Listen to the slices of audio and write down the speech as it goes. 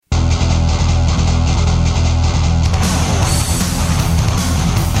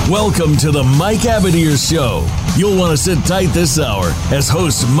Welcome to the Mike Abadir Show. You'll want to sit tight this hour as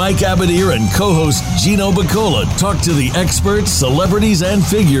host Mike Abadir and co-host Gino Bacola talk to the experts, celebrities, and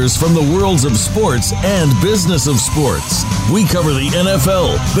figures from the worlds of sports and business of sports. We cover the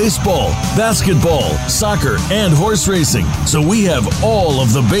NFL, baseball, basketball, soccer, and horse racing, so we have all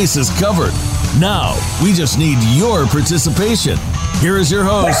of the bases covered. Now, we just need your participation. Here is your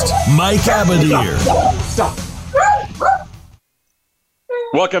host, Mike Abadir.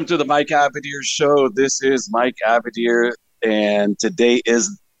 Welcome to the Mike Abadir Show. This is Mike Abadir, and today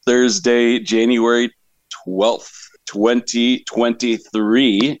is Thursday, January 12th,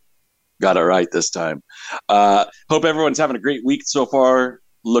 2023. Got it right this time. Hope everyone's having a great week so far.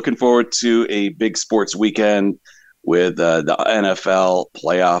 Looking forward to a big sports weekend with the NFL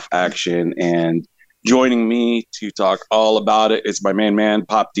playoff action, and joining me to talk all about it is my man,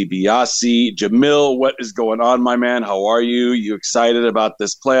 Pop DiBiase. Jamil, what is going on, my man? How are you? You excited about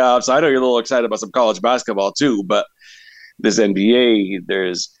this playoffs? I know you're a little excited about some college basketball too, but this NBA,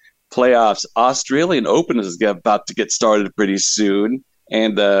 there's playoffs. Australian Open is about to get started pretty soon,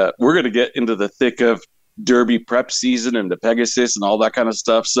 and we're going to get into the thick of Derby prep season and the Pegasus and all that kind of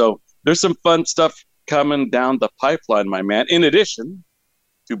stuff. So there's some fun stuff coming down the pipeline, my man, in addition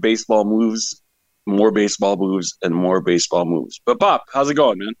to baseball moves. More baseball moves and more baseball moves. But Pop, how's it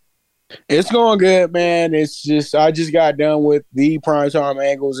going, man? It's going good, man. It's just I just got done with the primetime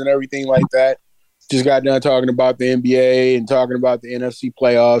angles and everything like that. Just got done talking about the NBA and talking about the NFC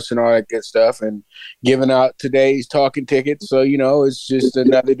playoffs and all that good stuff, and giving out today's talking tickets. So it's just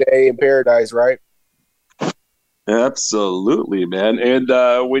another day in paradise, right? Absolutely, man. And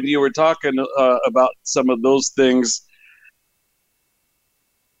when you were talking about some of those things,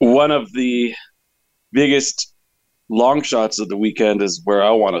 one of the biggest long shots of the weekend is where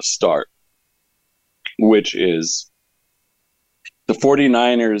I want to start, which is the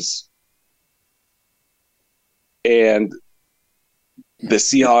 49ers and the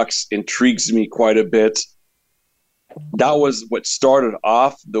Seahawks intrigues me quite a bit. That was what started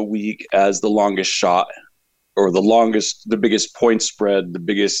off the week as the longest shot, or the biggest point spread, the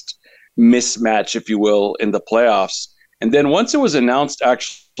biggest mismatch, if you will, in the playoffs. And then once it was announced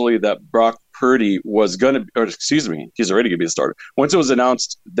actually that Brock Purdy was going to, or excuse me, he's already going to be a starter. Once it was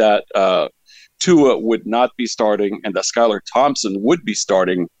announced that Tua would not be starting and that Skylar Thompson would be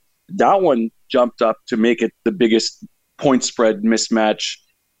starting, that one jumped up to make it the biggest point spread mismatch,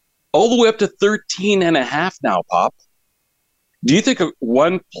 all the way up to 13.5 now, Pop. Do you think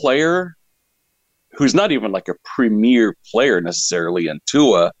one player who's not even like a premier player necessarily in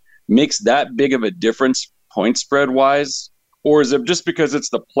Tua makes that big of a difference point spread wise? Or is it just because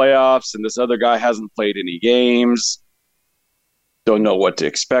it's the playoffs and this other guy hasn't played any games, don't know what to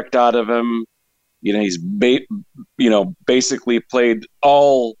expect out of him? He's basically played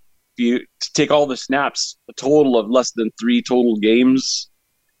take all the snaps, a total of less than 3 total games.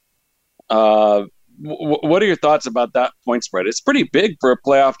 What are your thoughts about that point spread? It's pretty big for a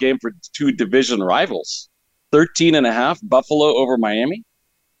playoff game for 2 division rivals. 13.5 Buffalo over Miami.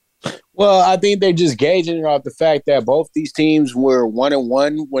 Well, I think they're just gauging it off the fact that both these teams were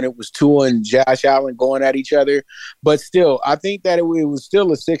 1-1 when it was Tua and Josh Allen going at each other. But still, I think that it was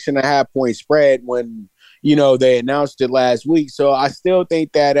still a 6.5 point spread when, they announced it last week. So I still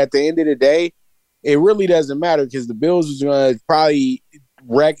think that at the end of the day, it really doesn't matter because the Bills was going to probably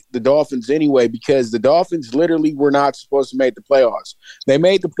wreck the Dolphins anyway, because the Dolphins literally were not supposed to make the playoffs. They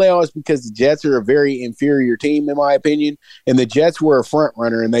made the playoffs because the Jets are a very inferior team, in my opinion, and the Jets were a front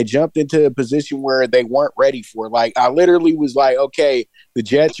runner, and they jumped into a position where they weren't ready for. Like, I literally was like, okay, the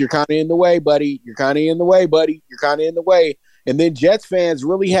Jets, you're kind of in the way, buddy. You're kind of in the way, buddy. You're kind of in the way. And then Jets fans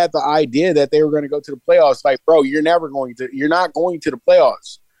really had the idea that they were going to go to the playoffs. Like, bro, you're not going to the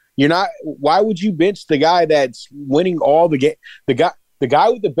playoffs. You're not. Why would you bench the guy that's winning all the game? The guy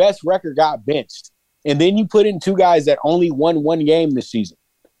with the best record got benched. And then you put in 2 guys that only won 1 game this season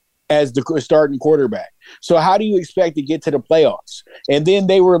as the starting quarterback. So how do you expect to get to the playoffs? And then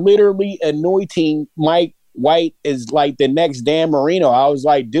they were literally anointing Mike White as like the next Dan Marino. I was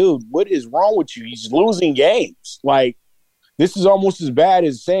like, dude, what is wrong with you? He's losing games. Like, this is almost as bad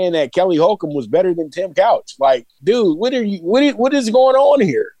as saying that Kelly Holcomb was better than Tim Couch. Like, dude, what is going on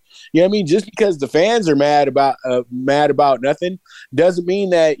here? You know what I mean? Just because the fans are mad about nothing doesn't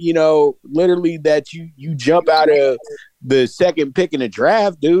mean that, literally that you jump out of the second pick in the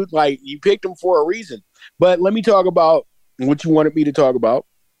draft, dude. Like, you picked them for a reason. But let me talk about what you wanted me to talk about.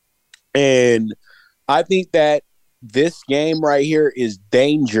 And I think that this game right here is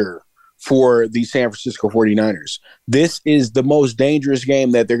danger for the San Francisco 49ers. This is the most dangerous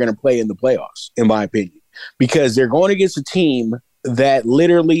game that they're going to play in the playoffs, in my opinion, because they're going against a team that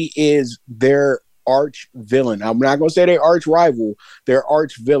literally is their arch villain. I'm not going to say their arch rival, their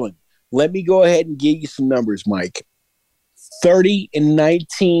arch villain. Let me go ahead and give you some numbers, Mike.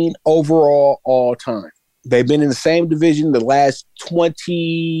 30-19 overall all time. They've been in the same division the last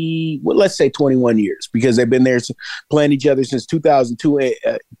 21 years, because they've been there playing each other since 2002,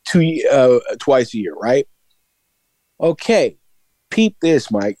 twice a year, right? Okay. Peep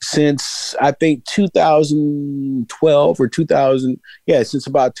this, Mike. Since I think 2012 or 2000, since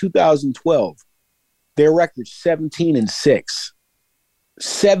about 2012, their record's 17-6.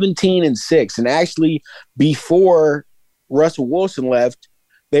 17-6. And actually, before Russell Wilson left,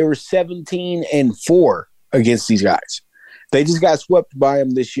 they were 17-4 against these guys. They just got swept by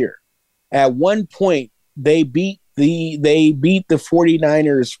them this year. At one point, they beat the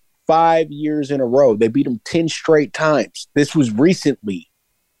 49ers 5 years in a row. They beat them 10 straight times. This was recently.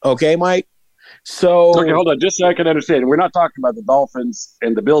 Okay, Mike? So okay, hold on, just so I can understand. We're not talking about the Dolphins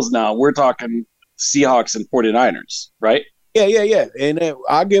and the Bills now. We're talking Seahawks and 49ers, right? Yeah. And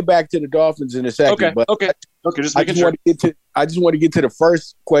I'll get back to the Dolphins in a second. Okay. Just making sure. I just want to get to the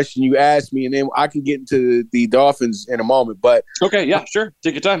first question you asked me, and then I can get into the Dolphins in a moment. But okay, yeah, sure.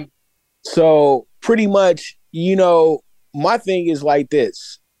 Take your time. So pretty much, my thing is like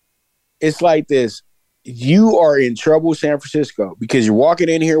this. It's like this. You are in trouble, San Francisco, because you're walking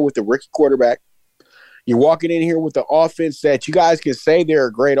in here with a rookie quarterback. You're walking in here with the offense that you guys can say they're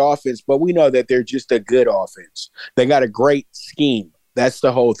a great offense, but we know that they're just a good offense. They got a great scheme. That's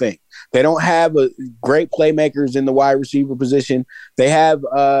the whole thing. They don't have great playmakers in the wide receiver position. They have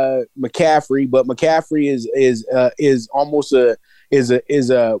McCaffrey, but McCaffrey is almost a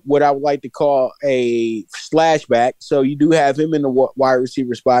what I would like to call a slashback. So you do have him in the wide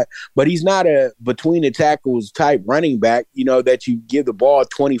receiver spot, but he's not a between the tackles type running back, that you give the ball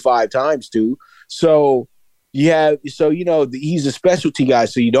 25 times to. So he's a specialty guy.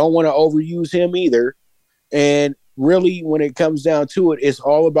 So you don't want to overuse him either. And really, when it comes down to it, it's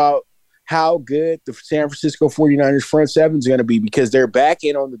all about how good the San Francisco 49ers front seven is going to be, because their back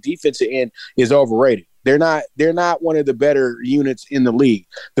end on the defensive end is overrated. They're not one of the better units in the league.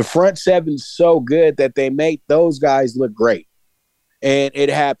 The front seven's so good that they make those guys look great. And it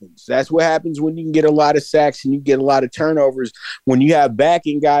happens. That's what happens when you can get a lot of sacks and you get a lot of turnovers. When you have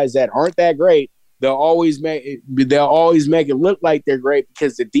backing guys that aren't that great, they'll always make it look like they're great,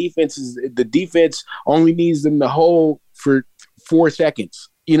 because the defense only needs them to hold for 4 seconds.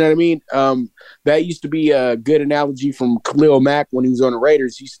 You know what I mean? That used to be a good analogy from Khalil Mack when he was on the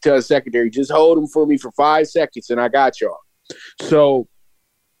Raiders. He used to tell the secondary, just hold them for me for 5 seconds and I got y'all. So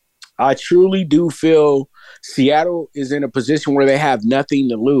I truly do feel Seattle is in a position where they have nothing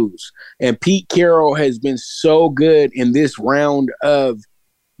to lose. And Pete Carroll has been so good in this round of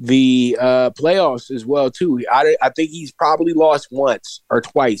the playoffs as well too. I think he's probably lost once or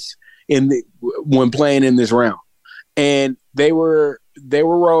twice when playing in this round, and they were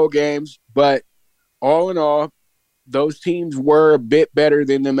road games. But all in all, those teams were a bit better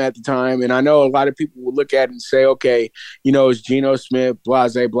than them at the time. And I know a lot of people will look at it and say, okay, it's Geno Smith,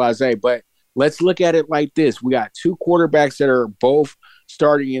 blase. But let's look at it like this: we got 2 quarterbacks that are both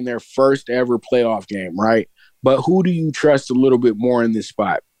starting in their first ever playoff game, right? But who do you trust a little bit more in this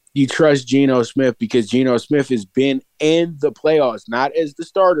spot? You trust Geno Smith, because Geno Smith has been in the playoffs, not as the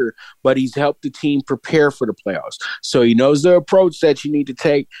starter, but he's helped the team prepare for the playoffs. So he knows the approach that you need to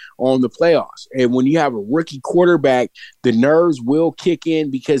take on the playoffs. And when you have a rookie quarterback, the nerves will kick in,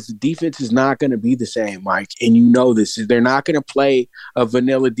 because the defense is not going to be the same, Mike. And you know this. They're not going to play a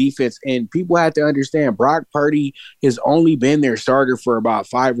vanilla defense. And people have to understand, Brock Purdy has only been their starter for about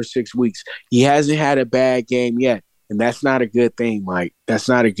 5 or 6 weeks. He hasn't had a bad game yet. And that's not a good thing, Mike. That's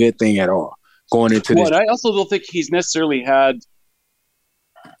not a good thing at all going into this. And I also don't think he's necessarily had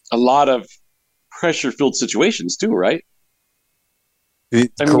a lot of pressure-filled situations too, right?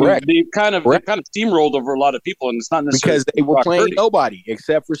 Correct. They've kind of steamrolled over a lot of people, and it's not necessarily because they were playing nobody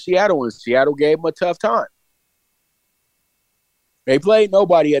except for Seattle, and Seattle gave them a tough time. They played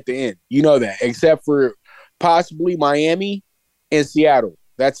nobody at the end. You know that, except for possibly Miami and Seattle.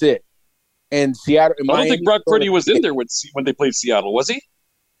 That's it. And Seattle. And I don't think Brock Purdy was in there when they played Seattle, was he?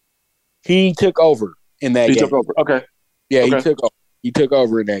 He took over in that game. He took over. Okay. Yeah, okay. He took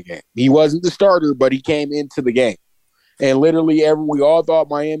over in that game. He wasn't the starter, but he came into the game. And literally, we all thought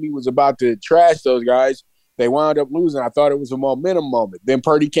Miami was about to trash those guys. They wound up losing. I thought it was a momentum moment. Then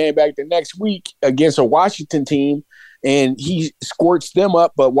Purdy came back the next week against a Washington team, and he scorched them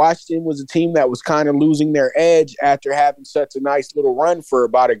up. But Washington was a team that was kind of losing their edge after having such a nice little run for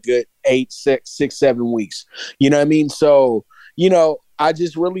about a good 7 weeks. You know what I mean? So, I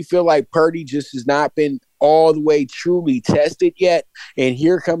just really feel like Purdy just has not been all the way truly tested yet. And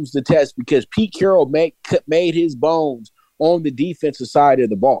here comes the test because Pete Carroll made his bones on the defensive side of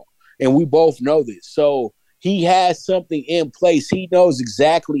the ball. And we both know this. So he has something in place. He knows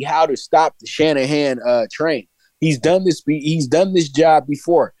exactly how to stop the Shanahan train. He's done this job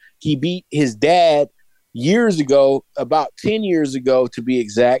before. He beat his dad years ago, about 10 years ago to be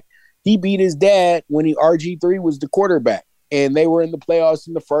exact. He beat his dad when RG3 was the quarterback, and they were in the playoffs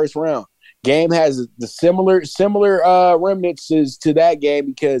in the first round. Game has the similar remnants to that game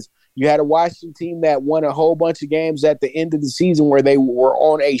because you had a Washington team that won a whole bunch of games at the end of the season where they were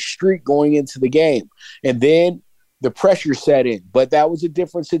on a streak going into the game. And then the pressure set in. But that was a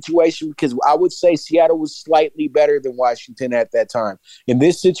different situation because I would say Seattle was slightly better than Washington at that time. In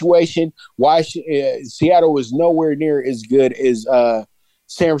this situation, Seattle was nowhere near as good as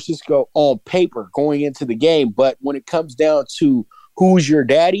San Francisco on paper going into the game. But when it comes down to who's your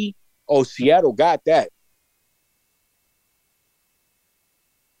daddy, Seattle got that.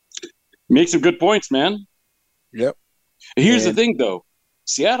 Make some good points, man. Yep. Here's the thing, though.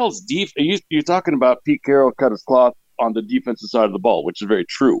 Seattle's you're talking about Pete Carroll cut his cloth on the defensive side of the ball, which is very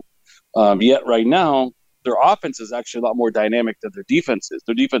true. Yet right now, their offense is actually a lot more dynamic than their defense is.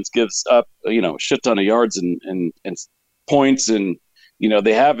 Their defense gives up, a shit ton of yards and points, and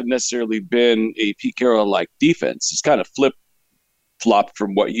they haven't necessarily been a Pete Carroll-like defense. It's kind of flip-flopped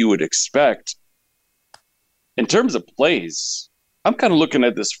from what you would expect. In terms of plays, I'm kind of looking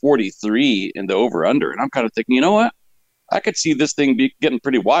at this 43 in the over-under, and I'm kind of thinking, you know what? I could see this thing getting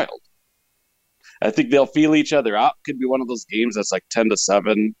pretty wild. I think they'll feel each other out. Could be one of those games that's like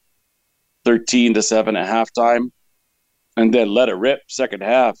 10-7, 13-7 at halftime, and then let it rip second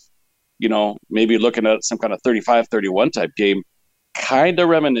half. Maybe looking at some kind of 35-31 type game, kind of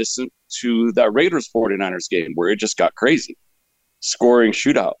reminiscent to that Raiders 49ers game where it just got crazy, scoring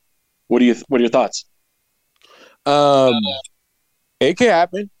shootout. What are your thoughts? It could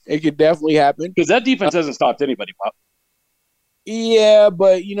happen. It could definitely happen because that defense hasn't stopped anybody, Pop. Yeah,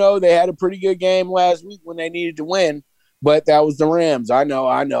 but they had a pretty good game last week when they needed to win, but that was the Rams. I know.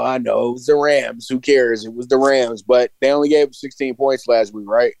 It was the Rams. Who cares? It was the Rams, but they only gave 16 points last week,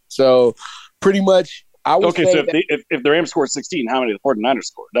 right? So pretty much I would say so if the Rams scored 16, how many did the 49ers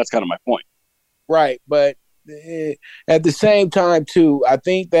score? That's kind of my point. Right, but at the same time, too, I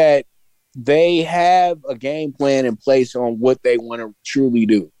think that they have a game plan in place on what they want to truly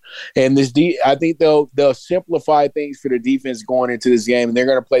do. And I think they'll simplify things for the defense going into this game, and they're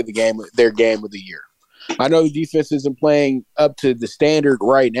going to play their game of the year. I know the defense isn't playing up to the standard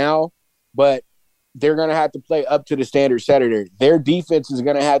right now, but they're going to have to play up to the standard Saturday. Their defense is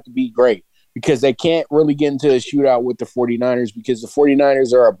going to have to be great because they can't really get into a shootout with the 49ers because the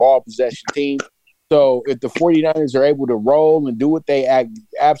 49ers are a ball possession team. So if the 49ers are able to roll and do what they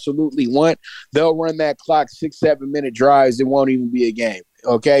absolutely want, they'll run that clock 6-7 minute drives. It won't even be a game.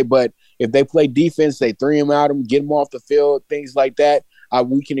 Okay. But if they play defense, they three them out, get them off the field, things like that.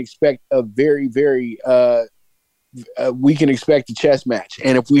 We can expect a very, very, we can expect a chess match.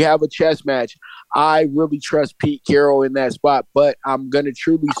 And if we have a chess match, I really trust Pete Carroll in that spot. But I'm going to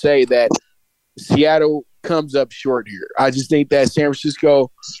truly say that Seattle comes up short here. I just think that San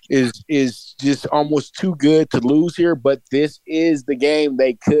Francisco is just almost too good to lose here, but this is the game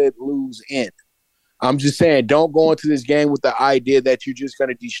they could lose in. I'm just saying, don't go into this game with the idea that you're just going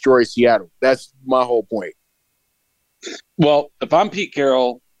to destroy Seattle. That's my whole point. Well, if I'm Pete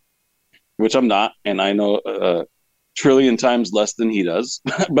Carroll, which I'm not, and I know a trillion times less than he does,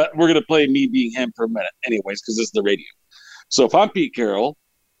 but we're going to play me being him for a minute anyways, because this is the radio. So if I'm Pete Carroll,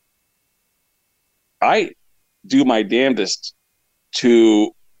 I do my damnedest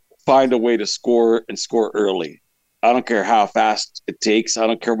to find a way to score and score early. I don't care how fast it takes. I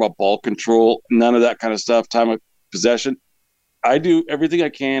don't care about ball control, none of that kind of stuff, time of possession. I do everything I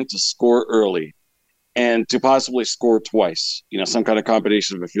can to score early and to possibly score twice, some kind of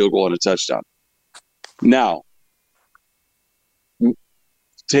combination of a field goal and a touchdown. Now,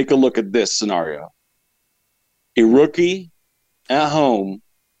 take a look at this scenario. A rookie at home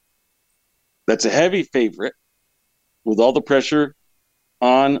that's a heavy favorite with all the pressure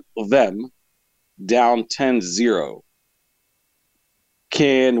on them, down 10-0.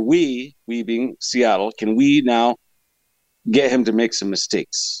 Can we being Seattle, can we now get him to make some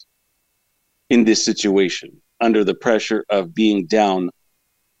mistakes in this situation under the pressure of being down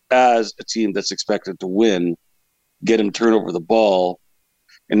as a team that's expected to win, get him turn over the ball,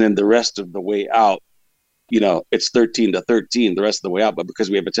 and then the rest of the way out, it's 13-13 the rest of the way out, but because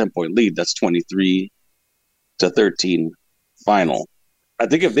we have a 10-point lead, that's 23-13 final. I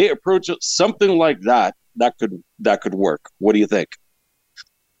think if they approach it something like that, that could work. What do you think?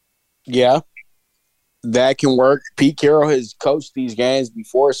 Yeah, that can work. Pete Carroll has coached these games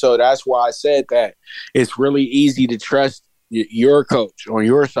before, so that's why I said that it's really easy to trust your coach on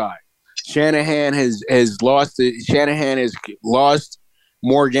your side. Shanahan has lost it. Shanahan has lost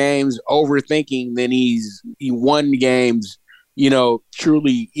more games overthinking than he won games,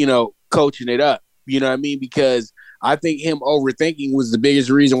 truly, coaching it up. You know what I mean? Because I think him overthinking was the biggest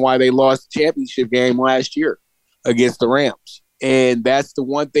reason why they lost the championship game last year against the Rams. And that's the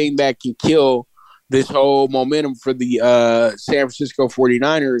one thing that can kill this whole momentum for the San Francisco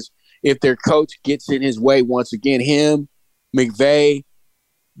 49ers if their coach gets in his way once again. Him, McVay,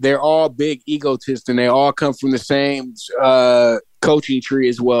 they're all big egotists, and they all come from the same coaching tree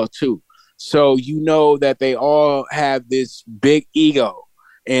as well, too. So that they all have this big ego.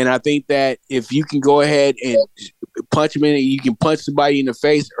 And I think that if you can go ahead and punch them in, you can punch somebody in the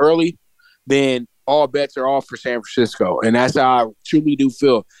face early, then all bets are off for San Francisco. And that's how I truly do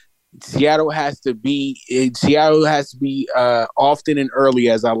feel. Seattle has to be often and early,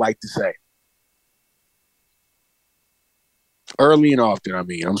 as I like to say. Early and often,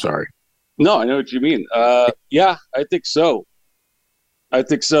 I'm sorry. No, I know what you mean. Yeah, I think so. I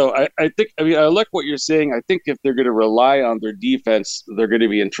like what you're saying. I think if they're going to rely on their defense, they're going to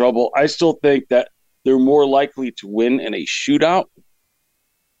be in trouble. I still think that they're more likely to win in a shootout.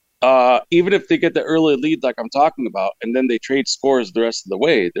 Even if they get the early lead like I'm talking about, and then they trade scores the rest of the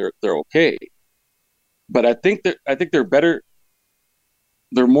way, they're okay. But I think they're better.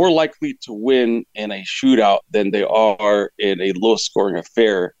 They're more likely to win in a shootout than they are in a low-scoring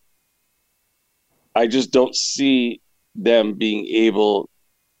affair. I just don't see them being able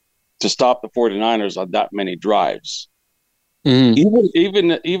to stop the 49ers on that many drives. Even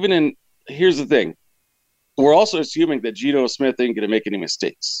in, here's the thing. We're also assuming that Geno Smith ain't going to make any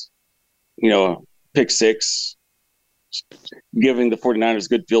mistakes. Pick six, giving the 49ers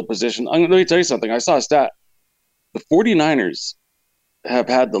good field position. Let me tell you something. I saw a stat. The 49ers have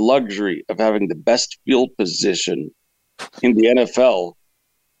had the luxury of having the best field position in the NFL.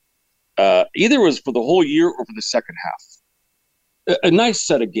 Either it was for the whole year or for the second half. A nice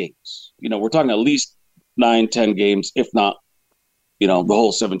set of games. We're talking at least 9-10 games, if not, the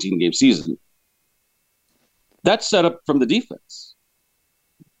whole 17-game season. That's set up from the defense.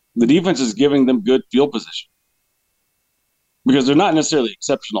 The defense is giving them good field position because they're not necessarily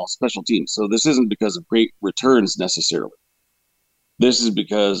exceptional special teams. So this isn't because of great returns necessarily. This is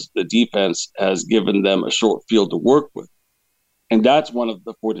because the defense has given them a short field to work with. And that's one of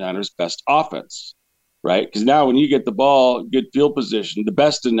the 49ers' best offense, right? Because now when you get the ball, good field position, the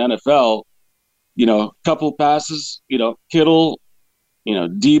best in NFL, couple passes, Kittle,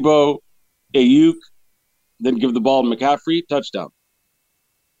 Debo, Ayuk, then give the ball to McCaffrey, touchdown.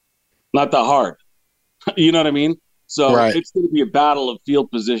 Not that hard. You know what I mean? So It's going to be a battle of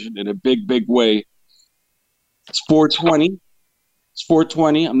field position in a big, big way. It's 420. It's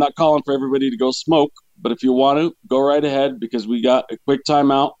 420. I'm not calling for everybody to go smoke, but if you want to, go right ahead because we got a quick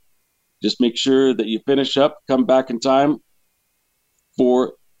timeout. Just make sure that you finish up, come back in time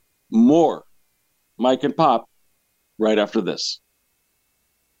for more Mike and Pop right after this.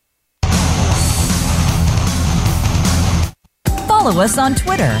 Follow us on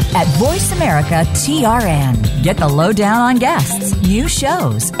Twitter at VoiceAmericaTRN. Get the lowdown on guests, new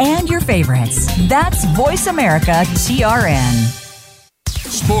shows, and your favorites. That's VoiceAmericaTRN.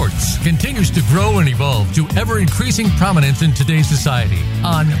 Sports continues to grow and evolve to ever-increasing prominence in today's society.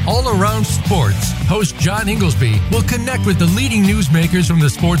 On All Around Sports, host John Inglesby will connect with the leading newsmakers from the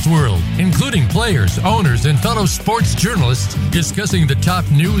sports world, including players, owners, and fellow sports journalists, discussing the top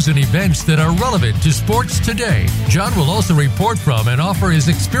news and events that are relevant to sports today. John will also report from and offer his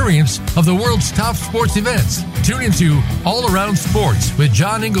experience of the world's top sports events. Tune into All Around Sports with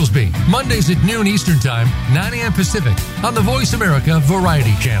John Inglesby, Mondays at noon Eastern Time, 9 a.m. Pacific, on the Voice America Variety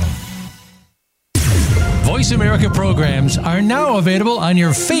Channel. Voice America programs are now available on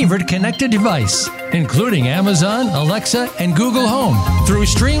your favorite connected device, including Amazon, Alexa, and Google Home. Through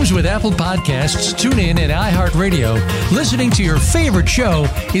streams with Apple Podcasts, TuneIn, and iHeartRadio, listening to your favorite show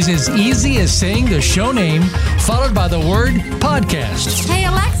is as easy as saying the show name followed by the word podcast. Hey,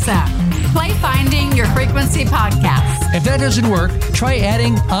 Alexa, play Finding Your Frequency podcast. If that doesn't work, try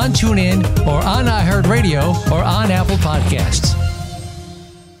adding on TuneIn or on iHeartRadio or on Apple Podcasts.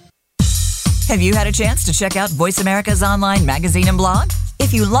 Have you had a chance to check out Voice America's online magazine and blog?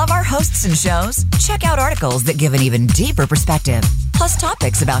 If you love our hosts and shows, check out articles that give an even deeper perspective, plus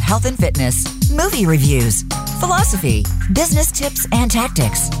topics about health and fitness, movie reviews, philosophy, business tips and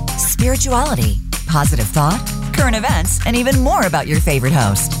tactics, spirituality, positive thought, current events, and even more about your favorite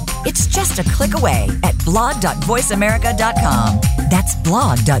host. It's just a click away at blog.voiceamerica.com. That's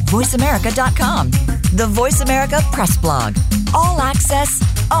blog.voiceamerica.com. The Voice America Press Blog. All access,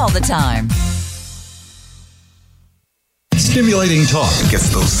 all the time. Stimulating talk gets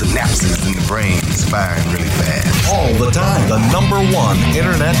those synapses in the brain firing really fast. all the time. The #1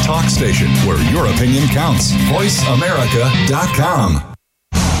 internet talk station where your opinion counts. VoiceAmerica.com.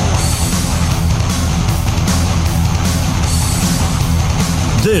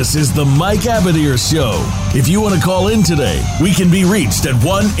 This is the Mike Abadir Show. If you want to call in today, we can be reached at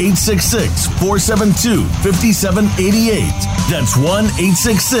 1-866-472-5788. That's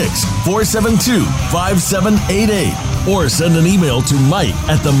 1-866-472-5788. Or send an email to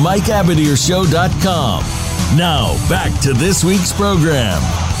mike@themikeabadirshow.com. Now, back to this week's program.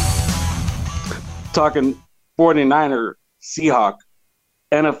 Talking 49er Seahawk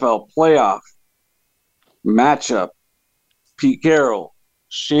NFL playoff matchup. Pete Carroll,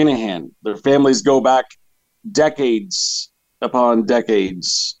 Shanahan, their families go back decades upon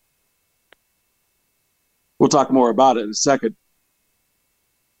decades. We'll talk more about it in a second.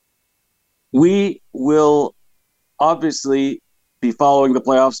 We will obviously be following the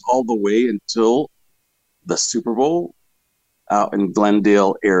playoffs all the way until the Super Bowl out in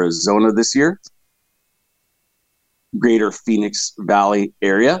Glendale, Arizona this year. Greater Phoenix Valley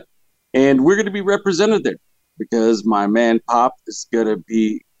area. And we're going to be represented there because my man Pop is going to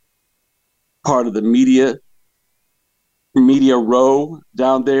be part of the media row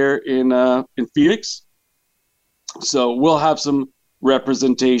down there in Phoenix. So we'll have some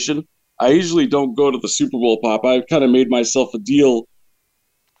representation. I usually don't go to the Super Bowl, Pop. I've kind of made myself a deal.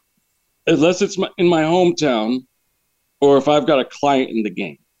 Unless it's in my hometown or if I've got a client in the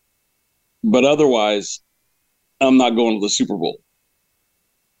game. But otherwise, I'm not going to the Super Bowl.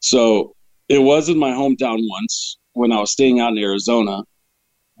 So it was in my hometown once when I was staying out in Arizona.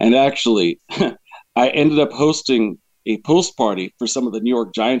 And actually, I ended up hosting a post party for some of the New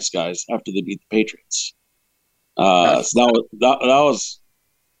York Giants guys after they beat the Patriots. So that was,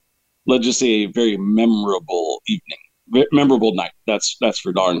 let's just say, a very memorable evening. Memorable night. That's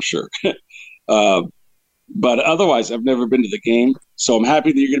for darn sure. But otherwise, I've never been to the game. So I'm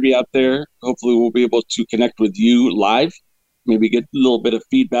happy that you're going to be out there. Hopefully we'll be able to connect with you live, maybe get a little bit of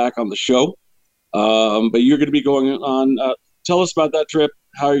feedback on the show. But you're going to be going on. Tell us about that trip,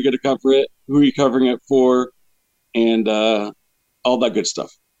 how you're going to cover it, who are you covering it for, and all that good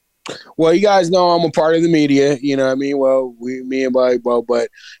stuff. Well, you guys know I'm a part of the media, you know what I mean? Well, me and Buddy, but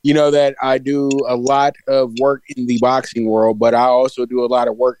you know that I do a lot of work in the boxing world, but I also do a lot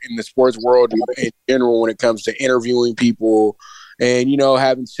of work in the sports world in general when it comes to interviewing people and, you know,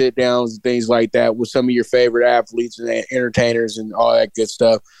 having sit downs and things like that with some of your favorite athletes and entertainers and all that good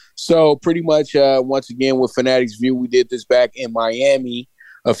stuff. So pretty much, once again, with Fanatics View, we did this back in Miami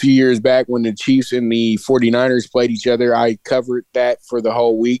a few years back when the Chiefs and the 49ers played each other. I covered that for the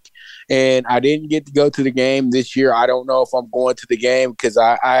whole week, and I didn't get to go to the game this year. I don't know if I'm going to the game because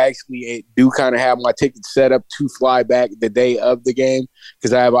I actually do kind of have my ticket set up to fly back the day of the game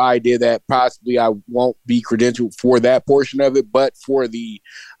because I have an idea that possibly I won't be credentialed for that portion of it, but for the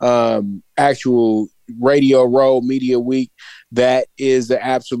actual Radio Row Media Week, that is the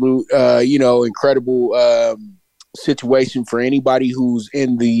absolute, incredible situation for anybody who's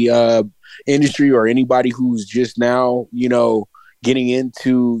in the industry or anybody who's just now, getting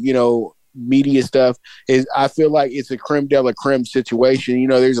into, media stuff. Is I feel like it's a creme de la creme situation.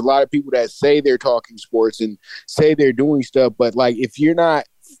 There's a lot of people that say they're talking sports and say they're doing stuff, but like if you're not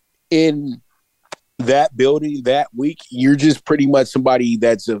in that building that week, you're just pretty much somebody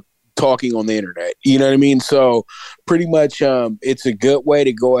that's talking on the internet. You know what I mean? So pretty much it's a good way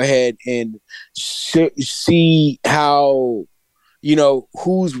to go ahead and see how,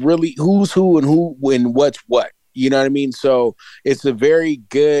 who's who and who and what's what. You know what I mean? So it's a very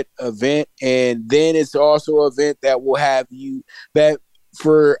good event. And then it's also an event that will have you that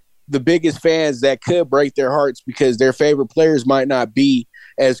for the biggest fans that could break their hearts because their favorite players might not be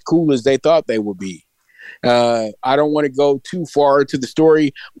as cool as they thought they would be. I don't want to go too far into the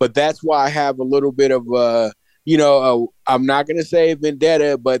story, but that's why I have a little bit of, I'm not going to say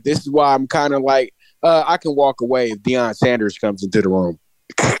vendetta, but this is why I'm kind of like, I can walk away if Deion Sanders comes into the room.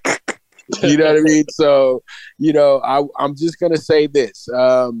 You know what I mean? So, I'm just going to say this.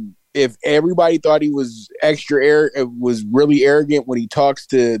 If everybody thought he was was really arrogant when he talks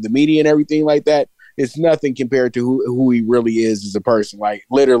to the media and everything like that, it's nothing compared to who he really is as a person. Like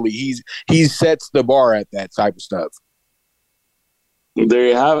literally, he sets the bar at that type of stuff. There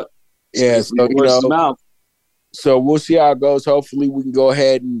you have it. Yeah, so so we'll see how it goes. Hopefully, we can go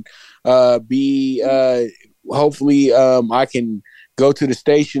ahead and hopefully, I can go to the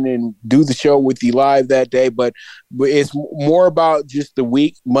station and do the show with you live that day. But it's more about just the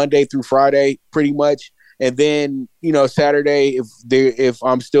week, Monday through Friday, pretty much. And then, Saturday, if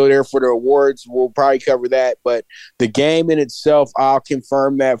I'm still there for the awards, we'll probably cover that. But the game in itself, I'll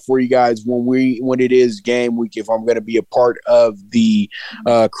confirm that for you guys when it is game week, if I'm going to be a part of the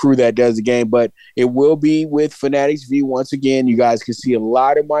crew that does the game. But it will be with Fanatics View. Once again, you guys can see a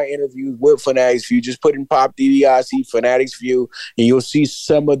lot of my interviews with Fanatics View. Just put in Pop DDIC Fanatics View, and you'll see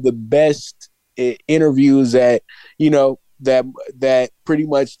some of the best interviews that, that pretty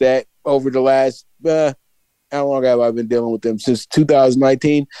much that over the last how long have I been dealing with them? Since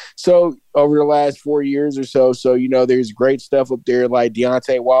 2019. So over the last 4 years or so. So, there's great stuff up there like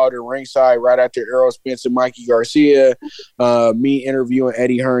Deontay Wilder ringside right after Errol Spence and Mikey Garcia. Me interviewing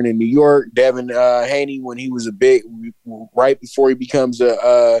Eddie Hearn in New York. Devin Haney when he was right before he becomes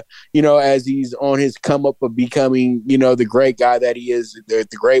as he's on his come up of becoming, the great guy that he is, the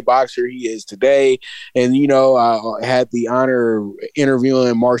great boxer he is today. And, I had the honor of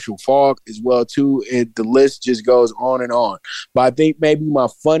interviewing Marshall Falk as well, too. And the list just goes on and on. But I think maybe my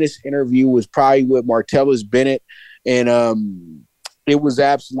funnest interview was probably with Martellus Bennett. And it was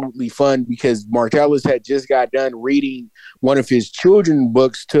absolutely fun because Martellus had just got done reading one of his children's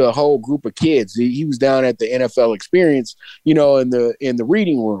books to a whole group of kids. He was down at the NFL Experience, in the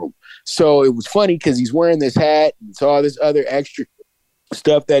reading room. So it was funny because he's wearing this hat and all this other extra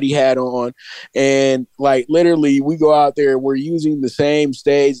stuff that he had on, and like literally we go out there, we're using the same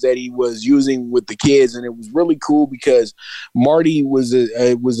stage that he was using with the kids, and it was really cool because Marty was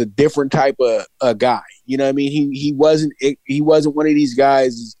a different type of a guy. You know what I mean? He wasn't one of these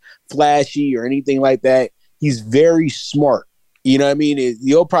guys flashy or anything like that. He's very smart. You know what I mean?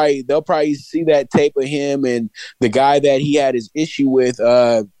 They'll probably see that tape of him and the guy that he had his issue with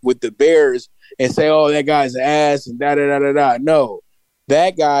the Bears and say, "Oh, that guy's an ass," and da da da da da. No.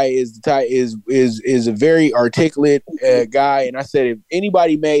 That guy is the type is a very articulate guy, and I said if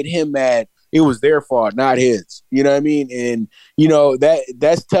anybody made him mad, it was their fault, not his. You know what I mean? And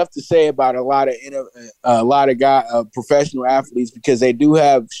that's tough to say about a lot of professional athletes because they do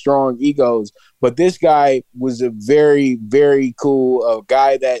have strong egos. But this guy was a very, very cool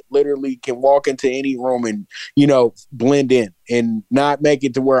guy that literally can walk into any room and blend in and not make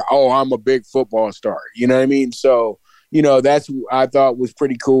it to where I'm a big football star. You know what I mean? So. That's what I thought was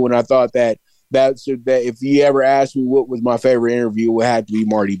pretty cool. And I thought that if you ever asked me what was my favorite interview, it would have to be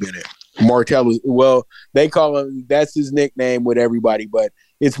Marty Bennett. Martellus, well, they call him, that's his nickname with everybody, but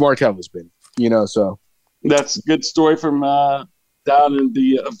it's Martellus Bennett, so. That's a good story from down in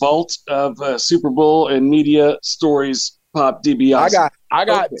the vault of Super Bowl and media stories, Pop DiBiase. I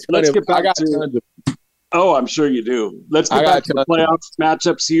got tons of. Oh, I'm sure you do. Let's get back to the playoff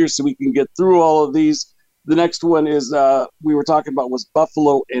matchups here so we can get through all of these. The next one is we were talking about was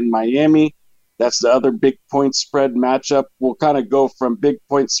Buffalo and Miami. That's the other big point spread matchup. We'll kind of go from big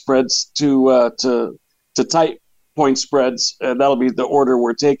point spreads to tight point spreads. That'll be the order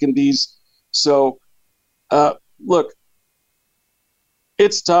we're taking these. So, look,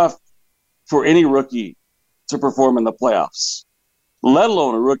 it's tough for any rookie to perform in the playoffs, let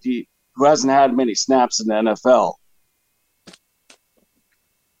alone a rookie who hasn't had many snaps in the NFL.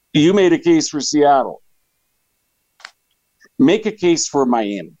 You made a case for Seattle. Make a case for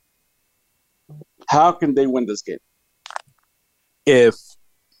Miami. How can they win this game? If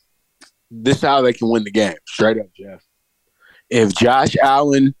this is how they can win the game, straight up, Jeff. If Josh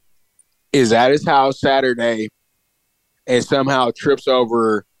Allen is at his house Saturday and somehow trips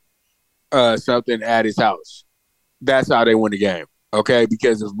over something at his house, that's how they win the game. Okay,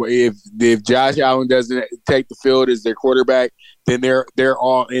 because if Josh Allen doesn't take the field as their quarterback, then they're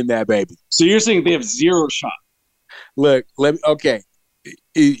all in that baby. So you're saying they have zero shot? Look, let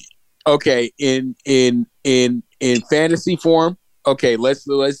in fantasy form. Okay,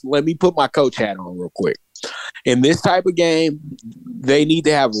 let me put my coach hat on real quick. In this type of game, they need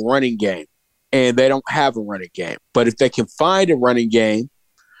to have a running game, and they don't have a running game. But if they can find a running game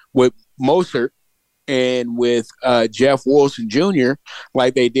with Mostert and with Jeff Wilson Jr.,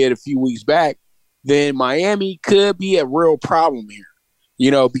 like they did a few weeks back, then Miami could be a real problem here.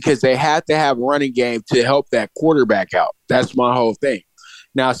 Because they have to have a running game to help that quarterback out. That's my whole thing.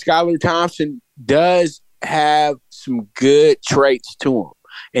 Now, Skylar Thompson does have some good traits to him.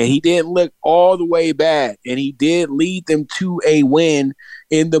 And he didn't look all the way bad. And he did lead them to a win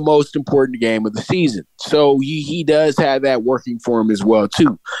in the most important game of the season. So he does have that working for him as well,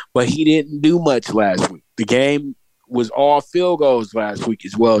 too. But he didn't do much last week. The game was all field goals last week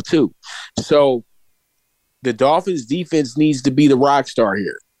as well, too. So the Dolphins defense needs to be the rock star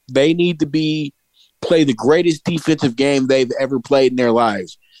here. They need to be play the greatest defensive game they've ever played in their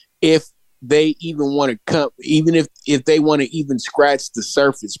lives. If they even want to come, even if they want to even scratch the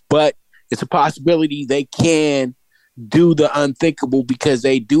surface, but it's a possibility they can do the unthinkable because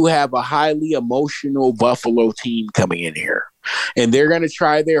they do have a highly emotional Buffalo team coming in here. And they're going to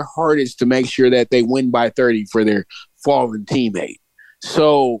try their hardest to make sure that they win by 30 for their fallen teammate.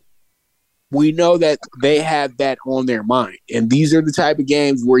 So we know that they have that on their mind. And these are the type of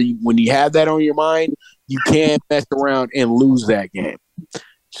games where when you have that on your mind, you can't mess around and lose that game.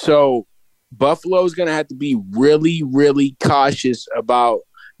 So Buffalo's going to have to be really, really cautious about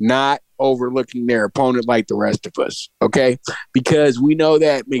not overlooking their opponent like the rest of us, okay? Because we know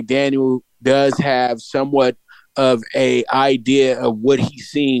that McDaniel does have somewhat of a idea of what he's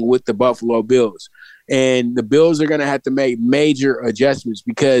seeing with the Buffalo Bills. And the Bills are going to have to make major adjustments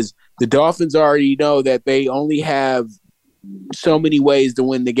because the Dolphins already know that they only have so many ways to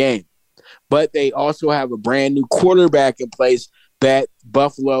win the game. But they also have a brand new quarterback in place that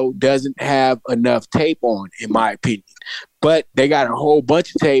Buffalo doesn't have enough tape on, in my opinion. But they got a whole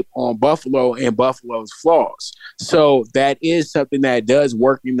bunch of tape on Buffalo and Buffalo's flaws. So that is something that does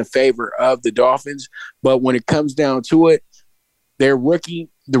work in the favor of the Dolphins. But when it comes down to it, their rookie,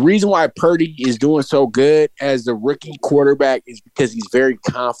 the reason why Purdy is doing so good as the rookie quarterback is because he's very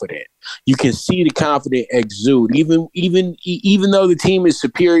confident. You can see the confident exude. Even though the team is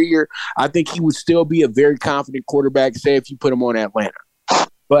superior, I think he would still be a very confident quarterback, say if you put him on Atlanta.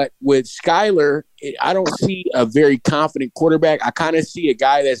 But with Skyler, I don't see a very confident quarterback. I kind of see a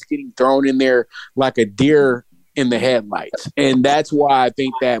guy that's getting thrown in there like a deer in the headlights. And that's why I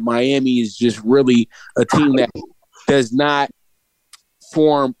think that Miami is just really a team that does not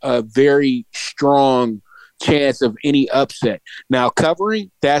form a very strong chance of any upset. Now,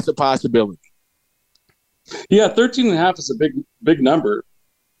 covering, that's a possibility. Yeah, 13.5 is a big number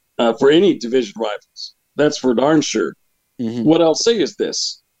for any division rivals. That's for darn sure. Mm-hmm. What I'll say is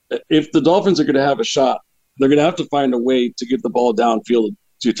this. If the Dolphins are going to have a shot, they're going to have to find a way to get the ball downfield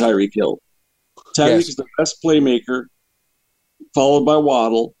to Tyreek Hill. Tyreek is the best playmaker, followed by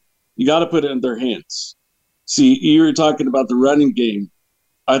Waddle. You got to put it in their hands. See, you were talking about the running game.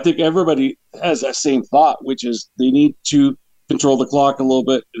 I think everybody has that same thought, which is they need to control the clock a little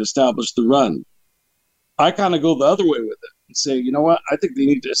bit and establish the run. I kind of go the other way with it and say, you know what? I think they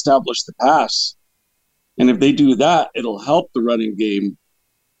need to establish the pass. And if they do that, it'll help the running game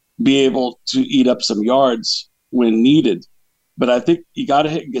be able to eat up some yards when needed. But I think you got to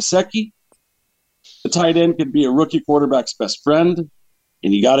hit Gesicki. The tight end could be a rookie quarterback's best friend,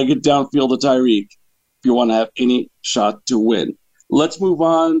 and you got to get downfield to Tyreek if you want to have any shot to win. Let's move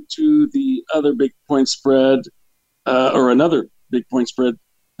on to the other big point spread, or another big point spread.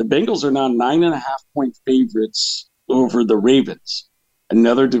 The Bengals are now 9.5-point favorites over the Ravens,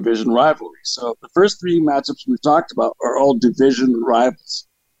 another division rivalry. So the first three matchups we've talked about are all division rivals,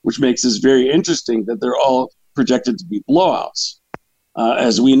 which makes this very interesting that they're all projected to be blowouts.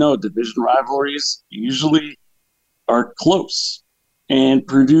 As we know, division rivalries usually are close and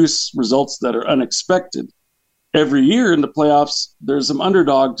produce results that are unexpected. Every year in the playoffs, there's some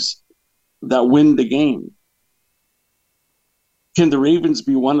underdogs that win the game. Can the Ravens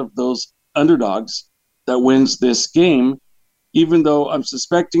be one of those underdogs that wins this game, even though I'm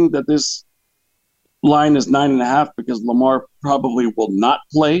suspecting that this line is 9.5 because Lamar probably will not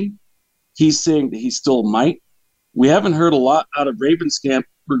play? He's saying that he still might. We haven't heard a lot out of Ravens camp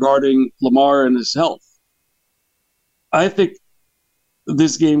regarding Lamar and his health. I think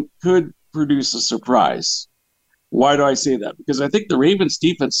this game could produce a surprise. Why do I say that? Because I think the Ravens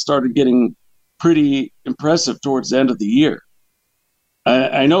defense started getting pretty impressive towards the end of the year.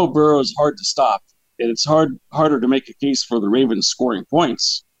 I know Burrow is hard to stop, and it's harder to make a case for the Ravens scoring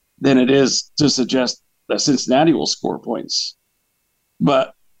points than it is to suggest that Cincinnati will score points.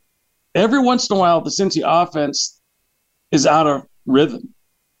 But every once in a while, the Cincy offense is out of rhythm.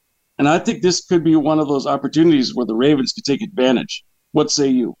 And I think this could be one of those opportunities where the Ravens could take advantage. What say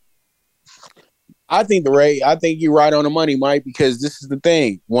you? I think you're right on the money, Mike, because this is the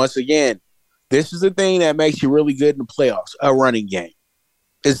thing. Once again, this is the thing that makes you really good in the playoffs, a running game.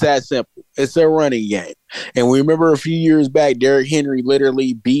 It's that simple. It's a running game. And we remember a few years back, Derrick Henry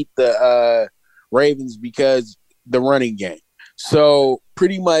literally beat the Ravens because the running game. So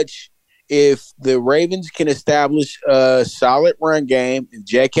pretty much if the Ravens can establish a solid run game and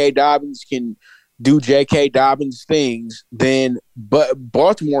J.K. Dobbins can do J.K. Dobbins things, then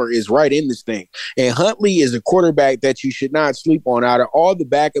Baltimore is right in this thing. And Huntley is a quarterback that you should not sleep on. Out of all the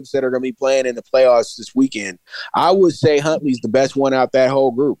backups that are going to be playing in the playoffs this weekend, I would say Huntley's the best one out that whole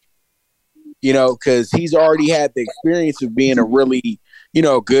group. because he's already had the experience of being a really,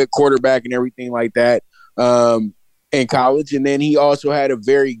 good quarterback and everything like that in college. And then he also had a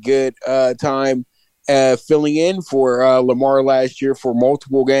very good time filling in for Lamar last year for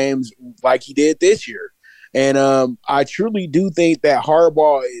multiple games like he did this year. And I truly do think that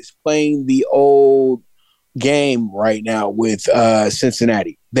Harbaugh is playing the old game right now with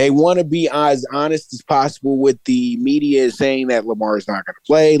Cincinnati. They want to be as honest as possible with the media saying that Lamar is not going to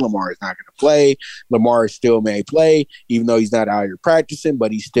play. Lamar is not going to play. Lamar still may play, even though he's not out here practicing,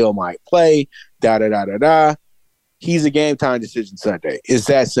 but he still might play. He's a game time decision Sunday. It's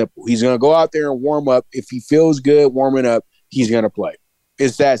that simple. He's going to go out there and warm up. If he feels good warming up, he's going to play.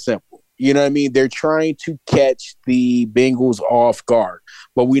 It's that simple. You know what I mean? They're trying to catch the Bengals off guard,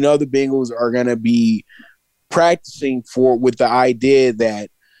 but we know the Bengals are going to be practicing with the idea that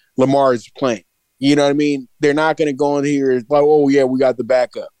Lamar is playing. You know what I mean? They're not going to go in here like, oh, yeah, we got the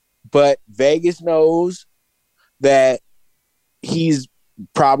backup. But Vegas knows that he's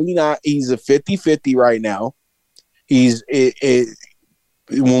probably not – he's a 50-50 right now.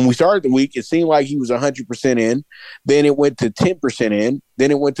 When we started the week, it seemed like he was 100% in. Then it went to 10% in.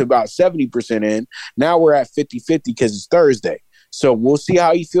 Then it went to about 70% in. Now we're at 50-50 because it's Thursday. So we'll see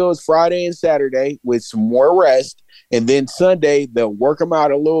how he feels Friday and Saturday with some more rest. And then Sunday, they'll work him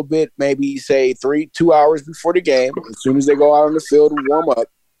out a little bit, maybe say 2 hours before the game, as soon as they go out on the field and warm up.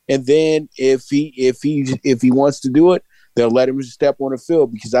 And then if he wants to do it, they'll let him step on the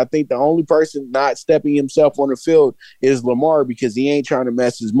field, because I think the only person not stepping himself on the field is Lamar, because he ain't trying to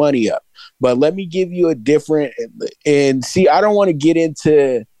mess his money up. But let me give you a different – and see, I don't want to get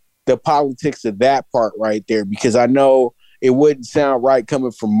into the politics of that part right there, because I know – it wouldn't sound right coming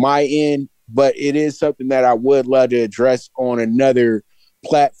from my end, but it is something that I would love to address on another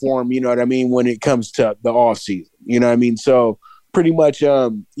platform, you know what I mean, when it comes to the offseason. You know what I mean? So pretty much,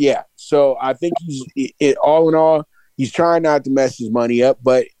 yeah. So I think all in all, he's trying not to mess his money up,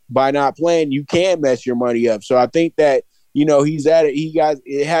 but by not playing, you can mess your money up. So I think that, he's at it.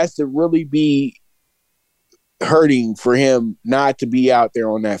 It has to really be hurting for him not to be out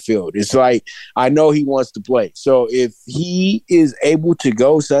there on that field. It's like, I know he wants to play. So if he is able to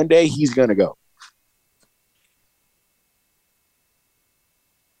go Sunday, he's going to go.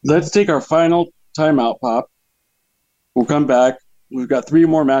 Let's take our final timeout, Pop. We'll come back. We've got 3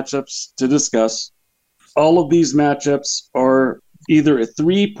 more matchups to discuss. All of these matchups are either a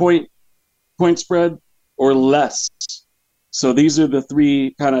 3-point spread or less. So these are the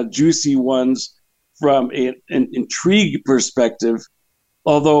 3 kind of juicy ones from an intrigue perspective,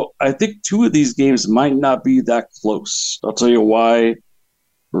 although I think 2 of these games might not be that close. I'll tell you why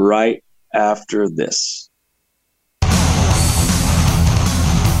right after this.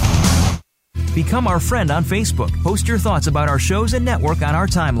 Become our friend on Facebook. Post your thoughts about our shows and network on our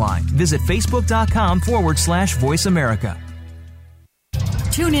timeline. Visit Facebook.com/Voice America.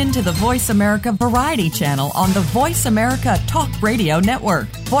 Tune in to the Voice America Variety channel on the Voice America Talk Radio Network.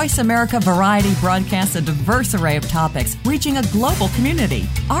 Voice America Variety broadcasts a diverse array of topics, reaching a global community.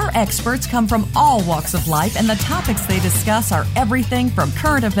 Our experts come from all walks of life, and the topics they discuss are everything from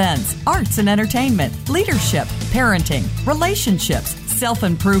current events, arts and entertainment, leadership, parenting, relationships,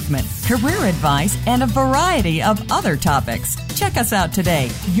 self-improvement, career advice, and a variety of other topics. Check us out today.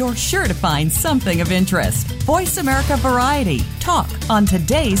 You're sure to find something of interest. Voice America Variety. Talk on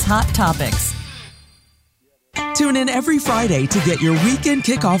today's hot topics. Tune in every Friday to get your weekend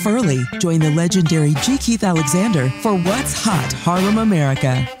kickoff early. Join the legendary G. Keith Alexander for What's Hot Harlem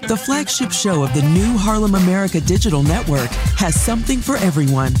America. The flagship show of the new Harlem America Digital Network has something for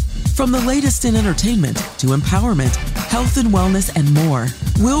everyone. From the latest in entertainment to empowerment, health and wellness, and more,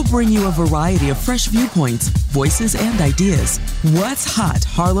 we'll bring you a variety of fresh viewpoints, voices, and ideas. What's Hot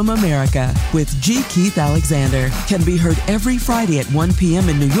Harlem America with G. Keith Alexander can be heard every Friday at 1 p.m.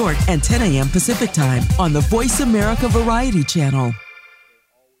 in New York and 10 a.m. Pacific Time on the Voice America Variety Channel.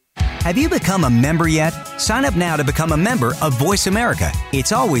 Have you become a member yet? Sign up now to become a member of Voice America.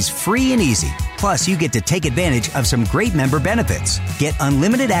 It's always free and easy. Plus, you get to take advantage of some great member benefits. Get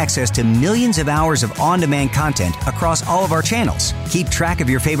unlimited access to millions of hours of on-demand content across all of our channels. Keep track of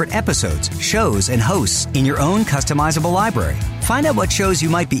your favorite episodes, shows, and hosts in your own customizable library. Find out what shows you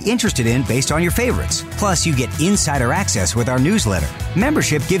might be interested in based on your favorites. Plus, you get insider access with our newsletter.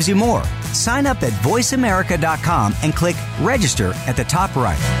 Membership gives you more. Sign up at voiceamerica.com and click register at the top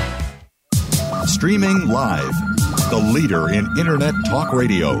right. Streaming live, the leader in Internet talk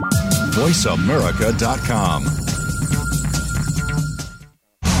radio, voiceamerica.com.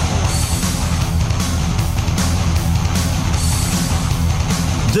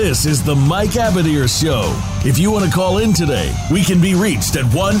 This is the Mike Abadir Show. If you want to call in today, we can be reached at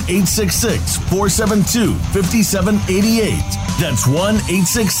 1-866-472-5788. That's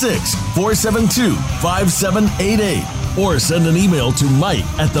 1-866-472-5788. Or send an email to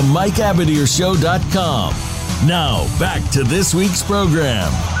mike@themikeabadirshow.com. Now, back to this week's program.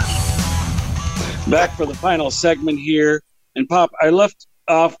 Back for the final segment here. And Pop, I left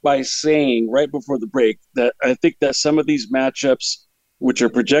off by saying right before the break that I think that some of these matchups, which are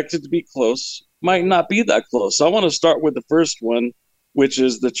projected to be close, might not be that close. So I want to start with the first one, which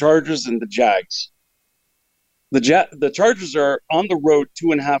is the Chargers and the Jags. The Chargers are on the road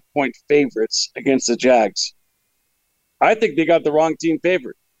 2.5-point favorites against the Jags. I think they got the wrong team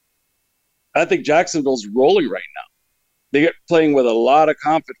favored. I think Jacksonville's rolling right now. They're playing with a lot of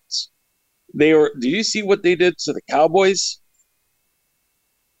confidence. Do you see what they did to the Cowboys?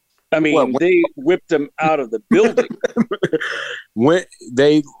 I mean, they whipped them out of the building. When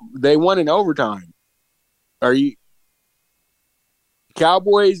they won in overtime. Are you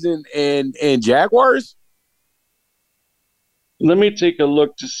Cowboys and Jaguars? Let me take a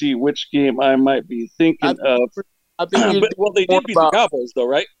look to see which game I might be thinking of. I think they did beat the Cowboys, though,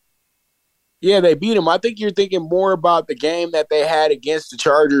 right? Yeah, they beat them. I think you're thinking more about the game that they had against the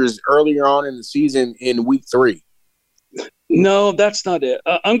Chargers earlier on in the season in Week 3. No, that's not it.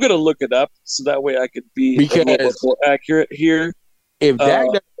 I'm going to look it up so that way I could be a little bit more accurate here. If Dak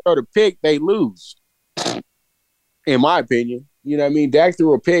doesn't throw the pick, they lose, in my opinion. You know what I mean? Dak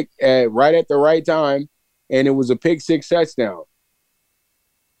threw a pick right at the right time, and it was a pick six touchdown.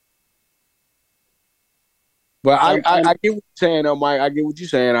 But I get what you're saying, though, Mike. I get what you're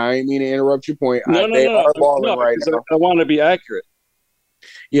saying. I ain't mean to interrupt your point. They are balling right now. I want to be accurate.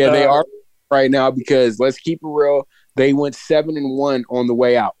 Yeah, they are right now because let's keep it real. They went 7-1 on the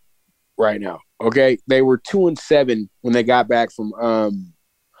way out right now. Okay, they were 2-7 when they got back from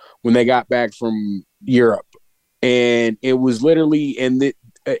Europe, and it was literally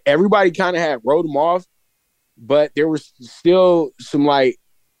everybody kind of had wrote them off, but there was still some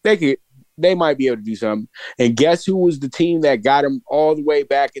they might be able to do something. And guess who was the team that got them all the way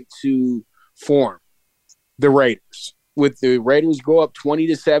back into form? The Raiders. With the Raiders go up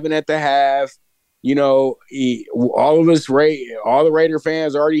 20-7 at the half. You know, all the Raider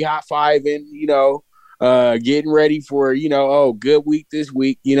fans already high-fiving, getting ready for, good week this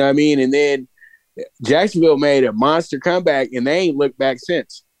week, you know what I mean? And then Jacksonville made a monster comeback, and they ain't looked back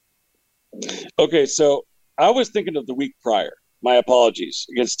since. Okay, so I was thinking of the week prior. My apologies,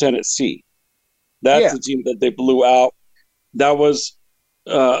 against Tennessee. That's the team that they blew out. That was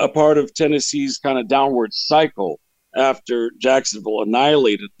a part of Tennessee's kind of downward cycle after Jacksonville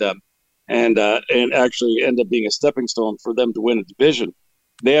annihilated them. And actually end up being a stepping stone for them to win a division.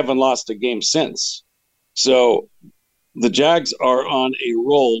 They haven't lost a game since. So the Jags are on a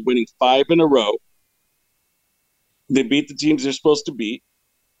roll, winning 5 in a row. They beat the teams they're supposed to beat.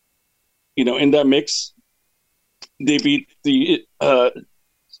 In that mix, they beat the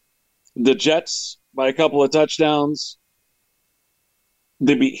Jets by a couple of touchdowns.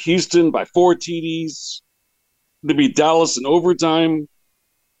 They beat Houston by 4 TDs. They beat Dallas in overtime.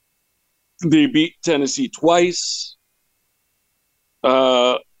 They beat Tennessee twice.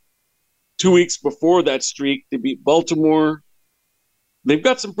 2 weeks before that streak, they beat Baltimore. They've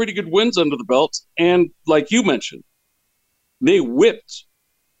got some pretty good wins under the belt. And like you mentioned, they whipped,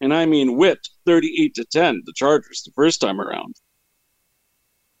 and I mean whipped, 38-10, the Chargers the first time around.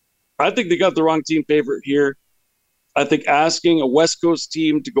 I think they got the wrong team favorite here. I think asking a West Coast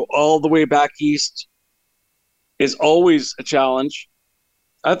team to go all the way back east is always a challenge.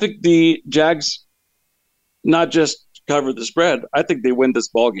 I think the Jags not just cover the spread. I think they win this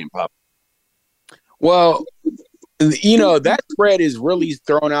ballgame, Pop. Well, that spread is really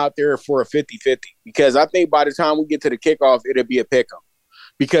thrown out there for a 50-50 because I think by the time we get to the kickoff, it'll be a pick 'em.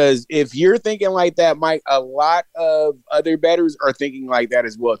 Because if you're thinking like that, Mike, a lot of other bettors are thinking like that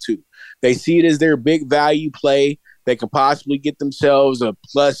as well, too. They see it as their big value play. They can possibly get themselves a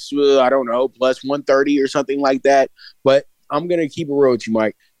plus 130 or something like that. But I'm going to keep it real with you,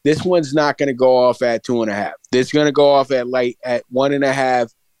 Mike. This one's not going to go off at 2.5. This is going to go off at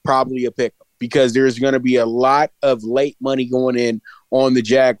 1.5, probably a pick because there's going to be a lot of late money going in on the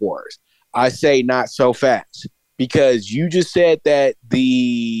Jaguars. I say not so fast because you just said that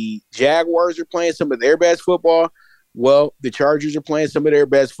the Jaguars are playing some of their best football. Well, the Chargers are playing some of their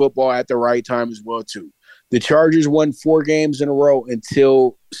best football at the right time as well, too. The Chargers won 4 games in a row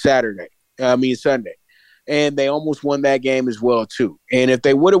until Sunday. And they almost won that game as well, too. And if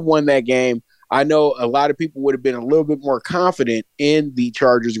they would have won that game, I know a lot of people would have been a little bit more confident in the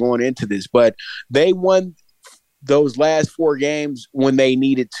Chargers going into this. But they won those last 4 games when they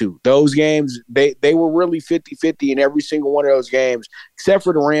needed to. Those games, they were really 50-50 in every single one of those games, except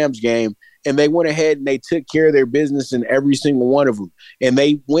for the Rams game. And they went ahead and they took care of their business in every single one of them. And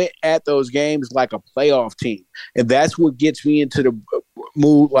they went at those games like a playoff team. And that's what gets me into the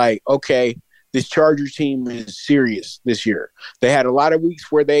mood like, okay, this Chargers team is serious this year. They had a lot of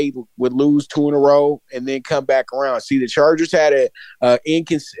weeks where they would lose 2 in a row and then come back around. See, the Chargers had a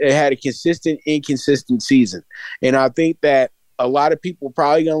consistent, inconsistent season. And I think that a lot of people are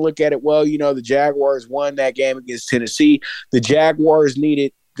probably going to look at it, well, you know, the Jaguars won that game against Tennessee. The Jaguars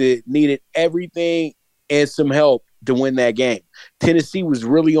needed everything and some help to win that game. Tennessee was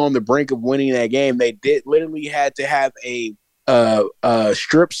really on the brink of winning that game. They literally had to have a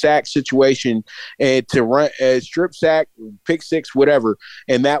strip sack situation and to run a strip sack, pick six, whatever,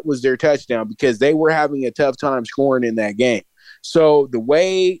 and that was their touchdown because they were having a tough time scoring in that game. So the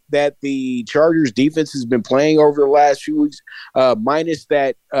way that the Chargers defense has been playing over the last few weeks, minus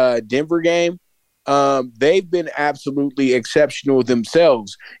that Denver game, they've been absolutely exceptional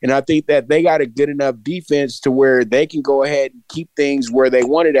themselves. And I think that they got a good enough defense to where they can go ahead and keep things where they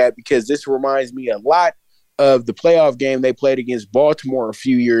want it at, because this reminds me a lot of the playoff game they played against Baltimore a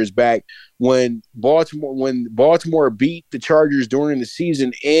few years back when Baltimore beat the Chargers during the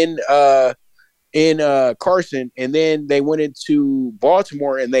season in Carson, and then they went into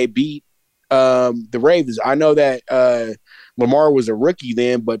Baltimore and they beat the Ravens. I know that Lamar was a rookie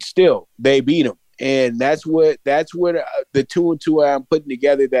then, but still they beat him. And that's what the 2 and 2 I'm putting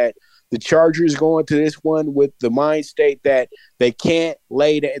together, that the Chargers go into this one with the mind state that they can't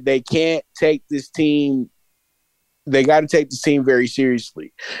take this team. They got to take this team very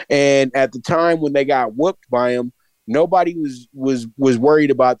seriously. And at the time when they got whooped by them, nobody was worried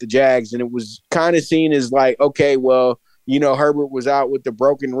about the Jags, and it was kind of seen as like, okay, well, you know, Herbert was out with the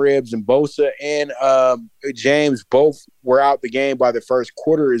broken ribs, and Bosa and James both were out the game by the first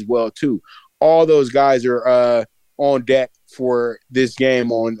quarter as well too. All those guys are on deck for this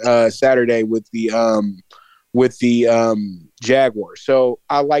game on Saturday with the Jaguars. So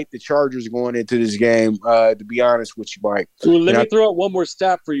I like the Chargers going into this game, to be honest with you, Mike. So let me throw out one more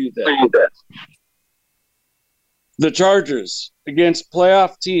stat for you then. The Chargers against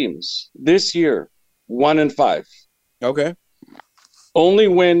playoff teams this year, 1-5. Okay. Only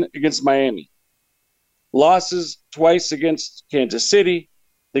win against Miami. Losses twice against Kansas City.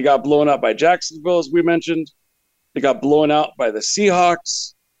 They got blown out by Jacksonville, as we mentioned. They got blown out by the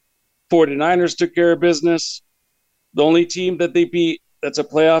Seahawks. 49ers took care of business. The only team that they beat that's a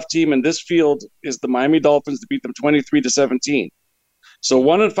playoff team in this field is the Miami Dolphins, to beat them 23-17. So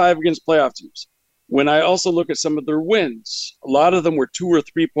 1-5 against playoff teams. When I also look at some of their wins, a lot of them were 2 or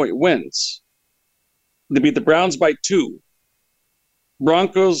 3 point wins. They beat the Browns by 2.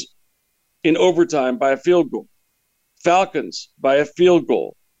 Broncos in overtime by a field goal. Falcons by a field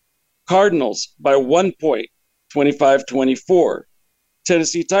goal. Cardinals by 1 point, 25-24.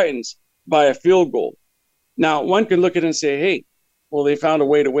 Tennessee Titans by a field goal. Now, one can look at it and say, hey, well, they found a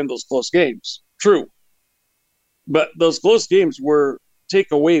way to win those close games. True. But those close games were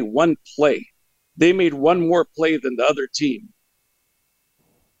take away one play. They made one more play than the other team.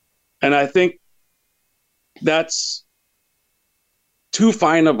 And I think that's too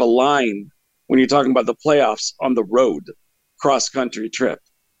fine of a line when you're talking about the playoffs on the road, cross-country trip.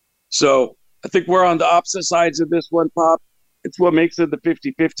 So I think we're on the opposite sides of this one, Pop. It's what makes it the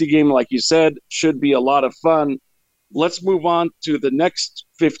 50-50 game, like you said. Should be a lot of fun. Let's move on to the next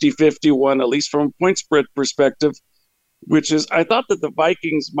 50-50 one, at least from a point spread perspective, which is, I thought that the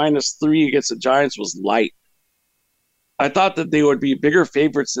Vikings -3 against the Giants was light. I thought that they would be bigger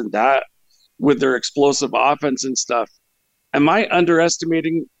favorites than that with their explosive offense and stuff. Am I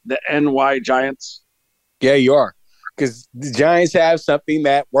underestimating the NY Giants? Yeah, you are. Because the Giants have something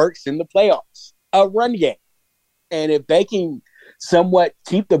that works in the playoffs, a run game. And if they can somewhat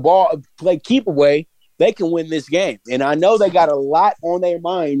keep the ball, play keep away, they can win this game. And I know they got a lot on their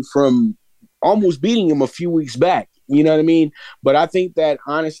mind from almost beating them a few weeks back. You know what I mean? But I think that,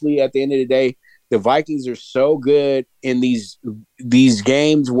 honestly, at the end of the day, the Vikings are so good in these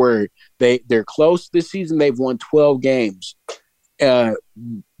games where they're close this season. They've won 12 games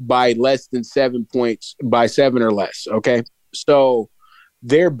by less than 7 points, by 7 or less, okay? So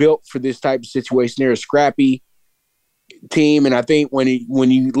they're built for this type of situation. They're a scrappy team, and I think when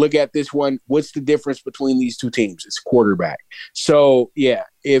you look at this one, what's the difference between these two teams? It's quarterback. So, yeah,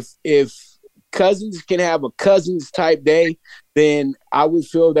 if Cousins can have a Cousins type day, then I would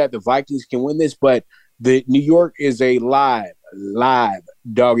feel that the Vikings can win this. But the New York is a live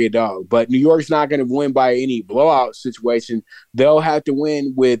dog. But New York's not going to win by any blowout situation. They'll have to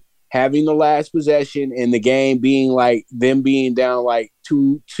win with having the last possession and the game being like them being down like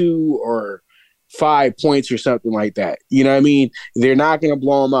two or 5 points or something like that. You know what I mean? They're not going to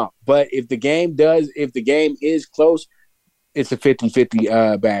blow them out. But if the game is close, it's a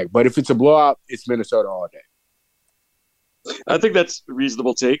 50-50 bag. But if it's a blowout, it's Minnesota all day. I think that's a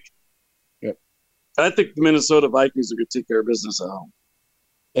reasonable take. Yep. I think the Minnesota Vikings are going to take care of business at home.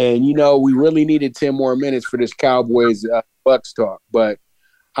 And, we really needed 10 more minutes for this Cowboys Bucks talk. But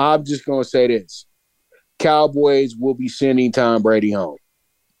I'm just going to say this. Cowboys will be sending Tom Brady home.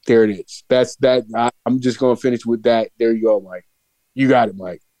 There it is. That's that. I'm just going to finish with that. There you go, Mike. You got it,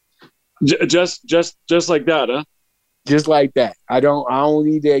 Mike. Just like that, huh? Just like that. I don't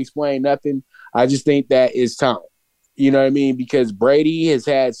need to explain nothing. I just think that is time. You know what I mean? Because Brady has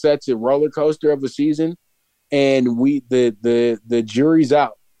had such a roller coaster of a season, and the jury's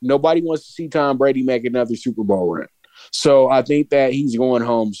out. Nobody wants to see Tom Brady make another Super Bowl run. So I think that he's going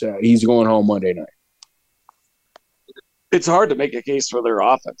home. So he's going home Monday night. It's hard to make a case for their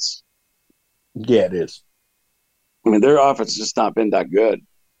offense. Yeah, it is. I mean, their offense has just not been that good.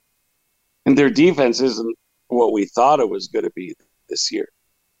 And their defense isn't what we thought it was going to be this year.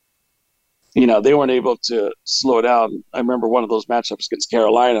 They weren't able to slow down. I remember one of those matchups against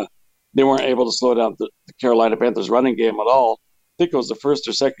Carolina. They weren't able to slow down the Carolina Panthers running game at all. I think it was the first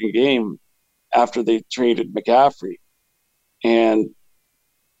or second game after they traded McCaffrey. And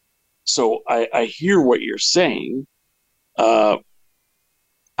so I hear what you're saying. I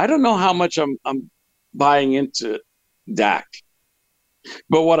don't know how much I'm buying into Dak.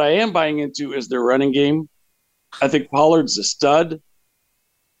 But what I am buying into is their running game. I think Pollard's a stud.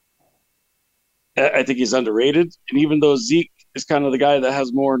 I think he's underrated. And even though Zeke is kind of the guy that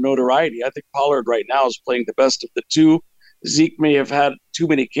has more notoriety, I think Pollard right now is playing the best of the two. Zeke may have had too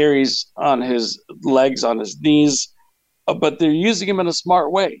many carries on his legs, on his knees, but they're using him in a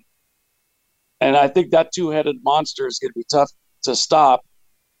smart way. And I think that two-headed monster is going to be tough to stop.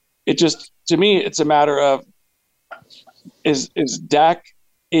 To me, it's a matter of, is Dak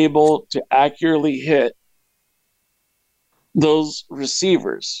able to accurately hit those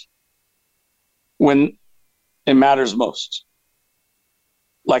receivers when it matters most?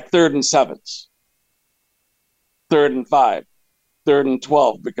 Like 3rd and 7s, 3rd and 5, 3rd and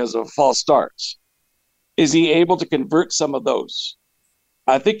 12 because of false starts. Is he able to convert some of those?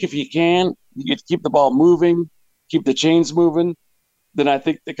 I think if he can, you keep the ball moving, keep the chains moving, then I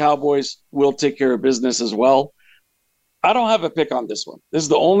think the Cowboys will take care of business as well. I don't have a pick on this one. This is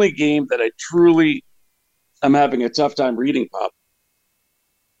the only game that I truly am having a tough time reading, Pop.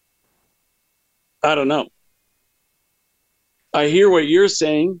 I don't know. I hear what you're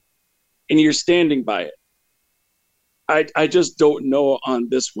saying, and you're standing by it. I just don't know on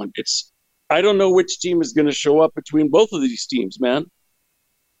this one. I don't know which team is going to show up between both of these teams, man.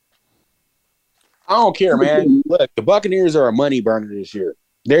 I don't care, man. Look, the Buccaneers are a money burner this year.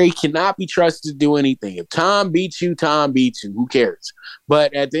 They cannot be trusted to do anything. If Tom beats you, Tom beats you. Who cares?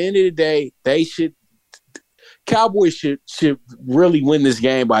 But at the end of the day, Cowboys should really win this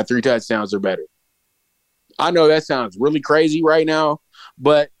game by 3 touchdowns or better. I know that sounds really crazy right now,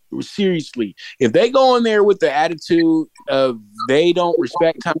 but seriously, if they go in there with the attitude of they don't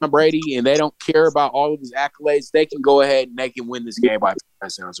respect Tom Brady and they don't care about all of his accolades, they can go ahead and they can win this game by 3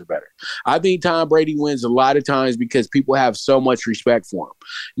 touchdowns or better. I think Tom Brady wins a lot of times because people have so much respect for him.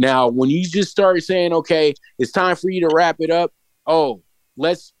 Now, when you just start saying, okay, it's time for you to wrap it up,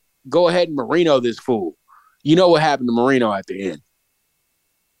 let's go ahead and Marino this fool. You know what happened to Marino at the end.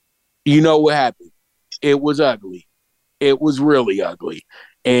 You know what happened. It was ugly. It was really ugly.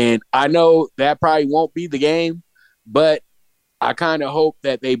 And I know that probably won't be the game, but I kind of hope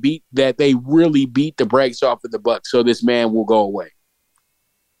that they really beat the brakes off of the Bucs so this man will go away.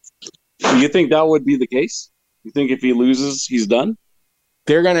 Do you think that would be the case? You think if he loses, he's done?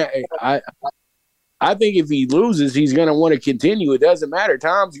 They're gonna. I think if he loses, he's gonna want to continue. It doesn't matter.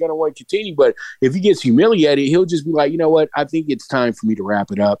 Tom's gonna want to continue, but if he gets humiliated, he'll just be like, you know what? I think it's time for me to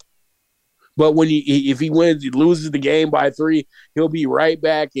wrap it up. But if he wins, he loses the game by 3, he'll be right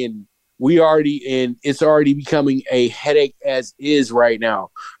back, and it's already becoming a headache as is right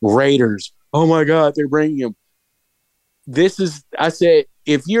now. Raiders, oh my God, they're bringing him. I said,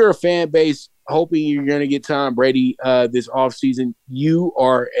 if you're a fan base hoping you're going to get Tom Brady this offseason, you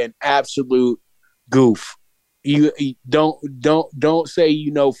are an absolute goof. You don't say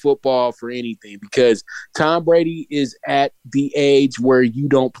you know football for anything, because Tom Brady is at the age where you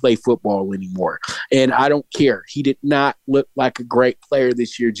don't play football anymore. And I don't care. He did not look like a great player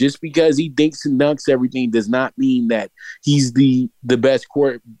this year. Just because he dinks and dunks everything does not mean that he's the best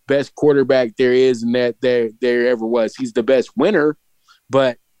quarterback there is and that there ever was. He's the best winner,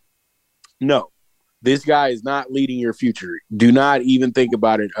 but No. This guy is not leading your future. Do not even think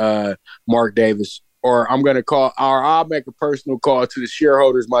about it, Mark Davis. Or I'm going to I'll make a personal call to the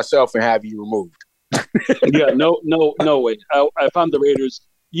shareholders myself and have you removed. Yeah, no way. If I'm the Raiders,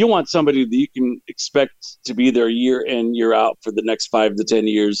 you want somebody that you can expect to be there year in, year out for the next 5 to 10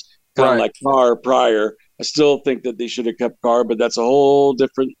 years, kind of like Carr prior. I still think that they should have kept Carr, but that's a whole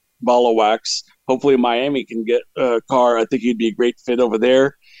different ball of wax. Hopefully Miami can get Carr. I think he'd be a great fit over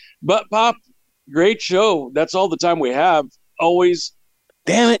there. But, Pop, great show. That's all the time we have. Always,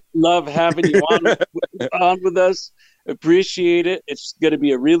 damn it, love having you on with us. Appreciate it. It's going to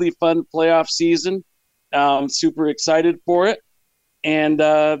be a really fun playoff season. Super excited for it. And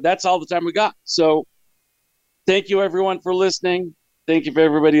that's all the time we got. So thank you, everyone, for listening. Thank you for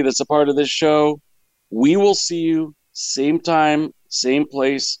everybody that's a part of this show. We will see you same time, same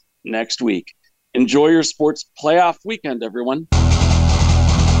place next week. Enjoy your sports playoff weekend, everyone.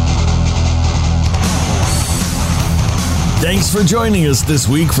 Thanks for joining us this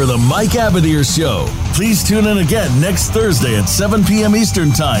week for the Mike Abadir Show. Please tune in again next Thursday at 7 p.m.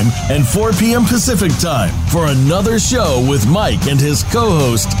 Eastern Time and 4 p.m. Pacific Time for another show with Mike and his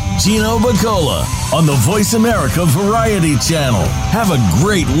co-host, Gino Bacola, on the Voice America Variety Channel. Have a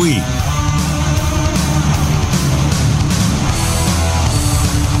great week.